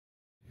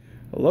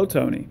Hello,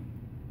 Tony.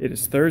 It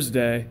is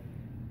Thursday,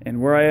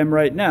 and where I am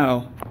right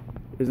now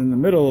is in the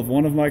middle of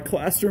one of my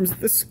classrooms at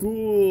the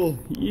school.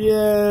 Yay!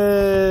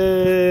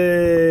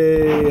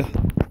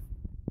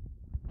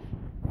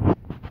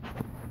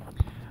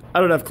 I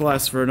don't have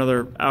class for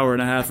another hour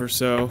and a half or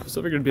so,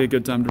 so I figured it'd be a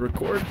good time to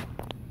record.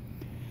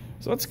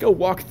 So let's go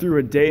walk through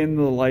a day in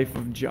the life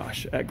of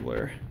Josh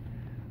Egler.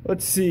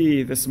 Let's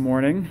see, this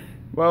morning.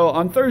 Well,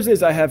 on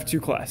Thursdays I have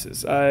two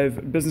classes. I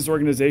have business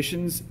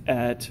organizations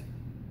at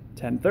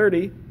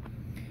 10:30,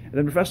 and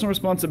then professional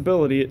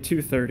responsibility at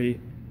 2:30.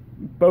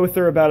 Both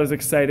are about as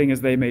exciting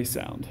as they may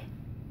sound.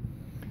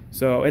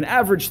 So an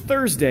average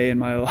Thursday in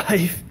my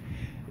life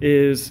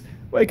is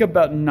wake up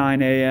about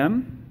 9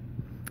 a.m.,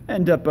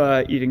 end up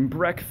eating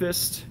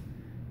breakfast,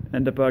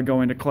 end up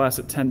going to class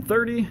at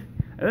 10:30,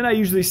 and then I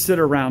usually sit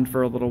around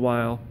for a little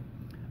while.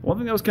 One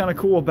thing that was kind of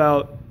cool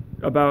about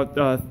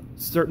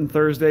certain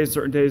Thursdays,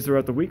 certain days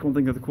throughout the week,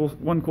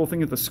 one cool thing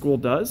that the school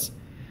does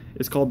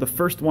is called the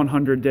first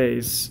 100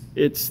 days.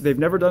 They've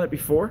never done it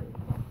before,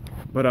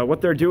 but what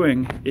they're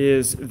doing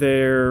is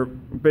they're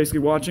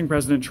basically watching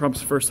President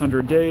Trump's first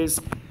 100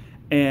 days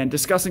and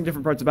discussing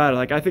different parts about it.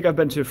 Like I think I've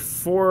been to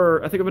four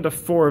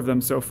of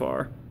them so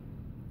far.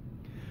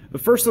 The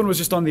first one was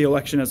just on the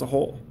election as a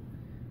whole.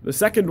 The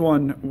second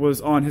one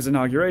was on his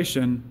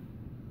inauguration.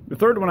 The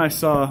third one I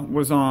saw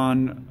was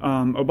on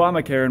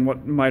Obamacare and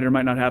what might or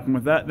might not happen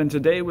with that. Then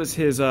today was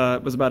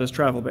about his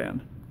travel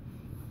ban.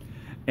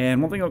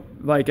 And one thing,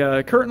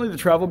 currently the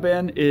travel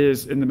ban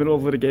is in the middle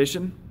of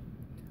litigation.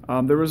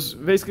 There was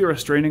basically a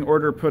restraining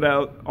order put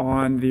out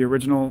on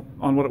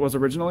what it was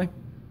originally.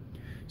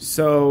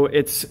 So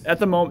at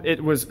the moment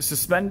it was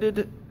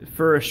suspended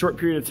for a short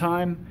period of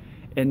time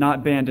and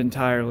not banned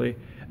entirely.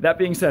 That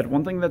being said,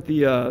 one thing that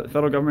the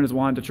federal government has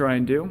wanted to try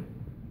and do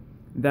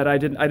that I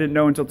didn't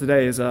know until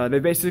today is they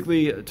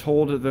basically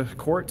told the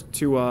court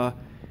to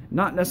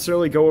not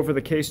necessarily go over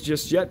the case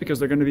just yet because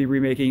they're going to be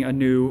remaking a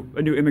new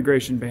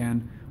immigration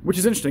ban, which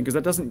is interesting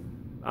because in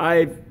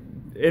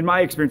my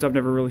experience, I've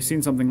never really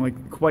seen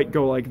something quite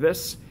go like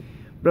this,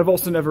 but I've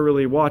also never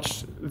really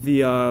watched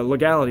the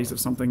legalities of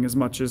something as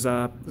much as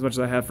I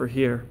have for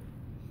here.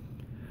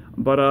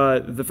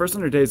 But the first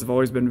 100 days have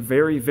always been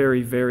very,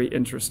 very, very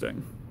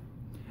interesting.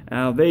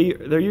 Now they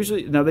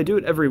do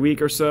it every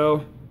week or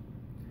so.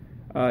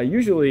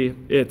 Usually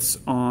it's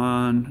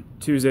on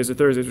Tuesdays or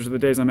Thursdays, which are the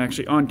days I'm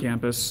actually on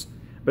campus.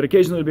 But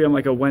occasionally it'll be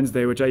on a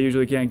Wednesday, which I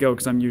usually can't go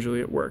because I'm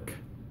usually at work.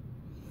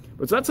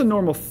 But so that's a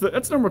normal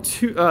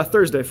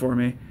Thursday for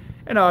me.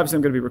 And obviously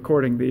I'm going to be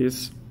recording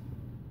these.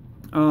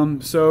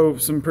 So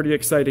some pretty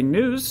exciting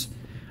news.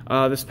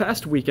 This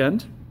past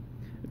weekend,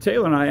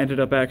 Taylor and I ended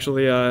up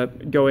actually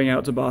going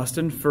out to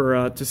Boston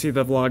to see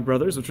the Vlog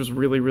Brothers, which was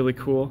really, really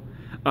cool.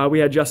 We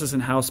had Justice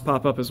and House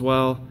pop up as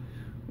well,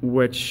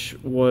 which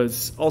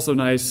was also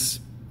nice.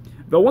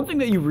 The one thing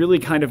that you really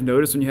kind of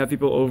notice when you have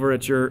people over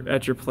at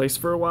your place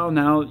for a while,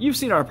 now you've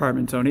seen our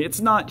apartment, Tony. It's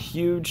not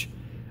huge,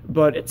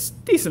 but it's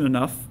decent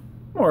enough,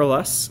 more or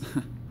less.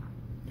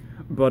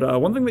 But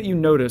one thing that you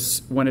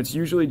notice when it's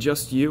usually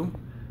just you,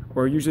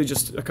 or usually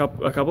just a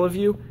couple of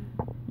you,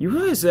 you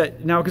realize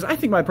that now, because I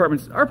think our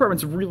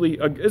apartment's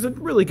is a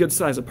really good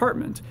size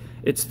apartment.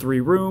 It's 3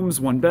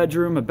 rooms, 1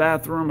 bedroom, a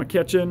bathroom, a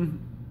kitchen,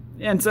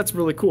 and so that's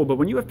really cool. But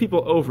when you have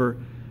people over,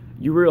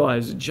 you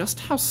realize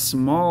just how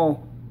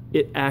small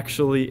it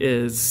actually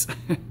is.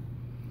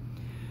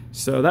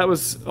 So that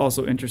was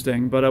also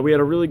interesting. But we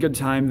had a really good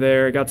time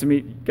there. Got to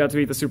meet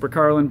the Super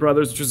Carlin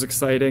brothers, which was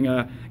exciting.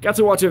 Got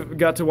to watch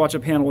a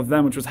panel with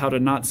them, which was how to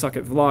not suck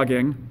at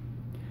vlogging.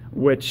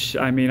 Which,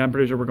 I mean, I'm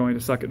pretty sure we're going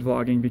to suck at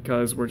vlogging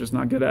because we're just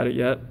not good at it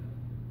yet.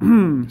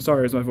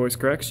 Sorry as my voice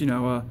cracks,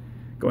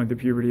 going through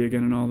puberty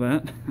again and all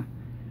that.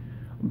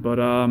 But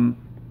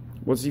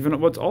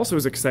what's also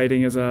as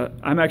exciting is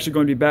I'm actually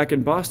going to be back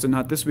in Boston,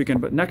 not this weekend,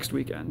 but next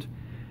weekend.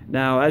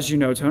 Now, as you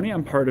know, Tony,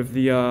 I'm part of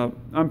the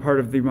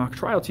mock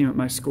trial team at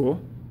my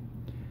school,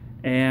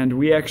 and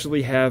we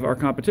actually have our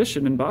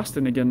competition in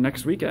Boston again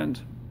next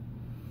weekend.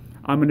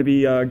 I'm going to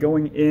be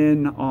going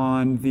in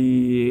on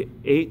the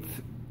 8th.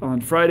 On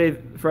Friday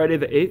the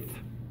 8th?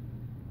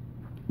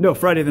 No,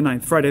 Friday the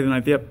 9th. Friday the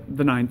 9th, yep,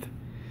 the 9th.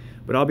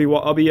 But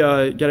I'll be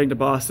getting to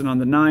Boston on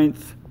the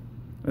 9th,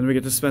 and we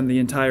get to spend the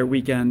entire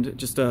weekend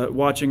just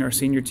watching our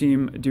senior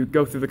team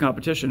go through the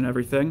competition and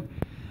everything.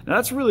 Now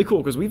that's really cool,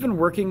 because we've been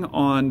working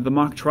on the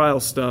mock trial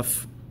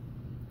stuff,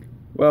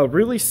 well,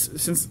 really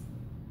since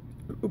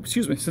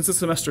the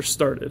semester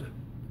started,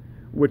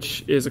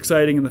 which is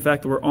exciting, and the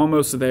fact that we're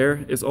almost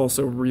there is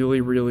also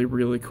really, really,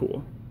 really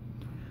cool.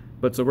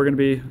 But so we're going to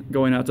be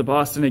going out to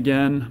Boston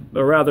again,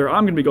 or rather,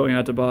 I'm going to be going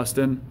out to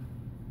Boston.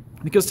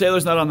 Because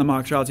Taylor's not on the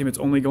mock trial team, it's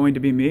only going to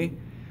be me.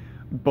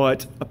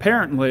 But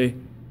apparently,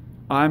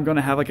 I'm going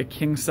to have a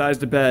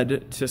king-sized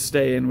bed to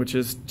stay in, which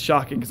is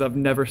shocking because I've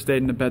never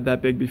stayed in a bed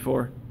that big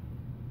before.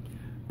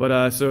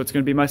 But so it's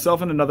going to be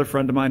myself and another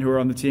friend of mine who are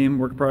on the team.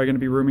 We're probably going to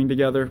be rooming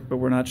together, but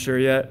we're not sure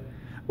yet.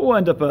 We'll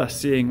end up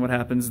seeing what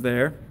happens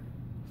there.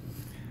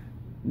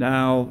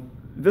 Now,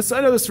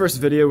 I know this first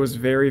video was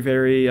very,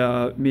 very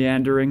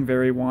meandering,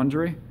 very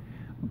wandery,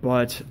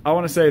 But I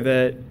want to say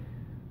that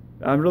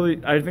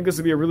I think this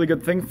would be a really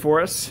good thing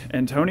for us.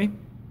 And Tony,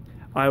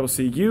 I will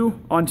see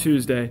you on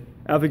Tuesday.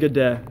 Have a good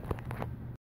day.